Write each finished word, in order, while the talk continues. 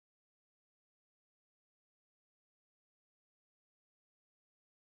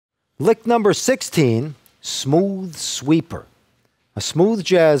Lick number 16, Smooth Sweeper. A smooth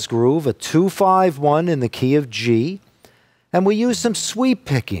jazz groove, a 2-5-1 in the key of G. And we use some sweep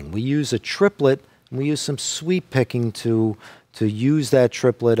picking. We use a triplet, and we use some sweep picking to use that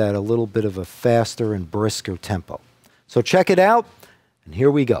triplet at a little bit of a faster and brisker tempo. So check it out, and here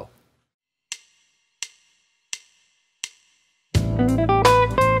we go.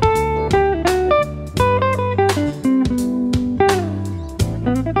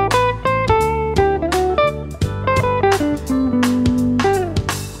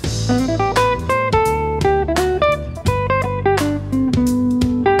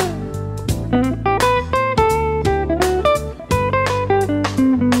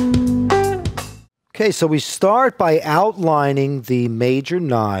 Okay, so we start by outlining the major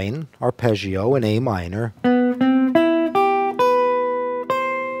 9 arpeggio in A minor to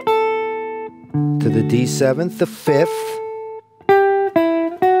the D7th, the 5th,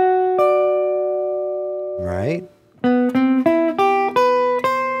 right?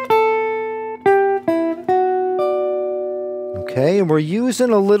 Okay, and we're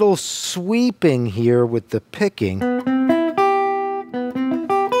using a little sweeping here with the picking.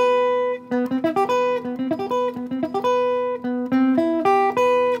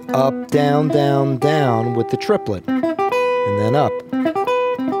 Up, down, down, down with the triplet, and then up.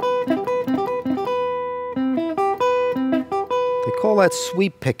 They call that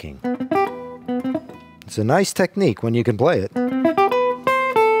sweep picking. It's a nice technique when you can play it.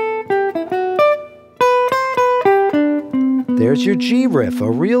 There's your G riff,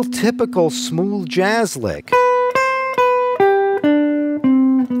 a real typical smooth jazz lick.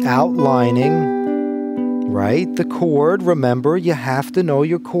 Outlining, right, the chord. Remember, you have to know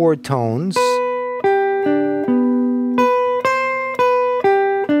your chord tones.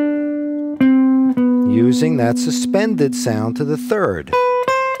 Using that suspended sound to the 3rd.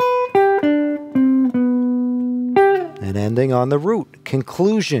 And ending on the root.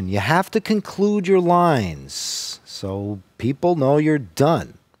 Conclusion. You have to conclude your lines so people know you're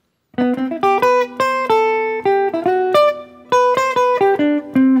done.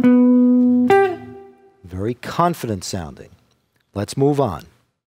 Very confident sounding. Let's move on.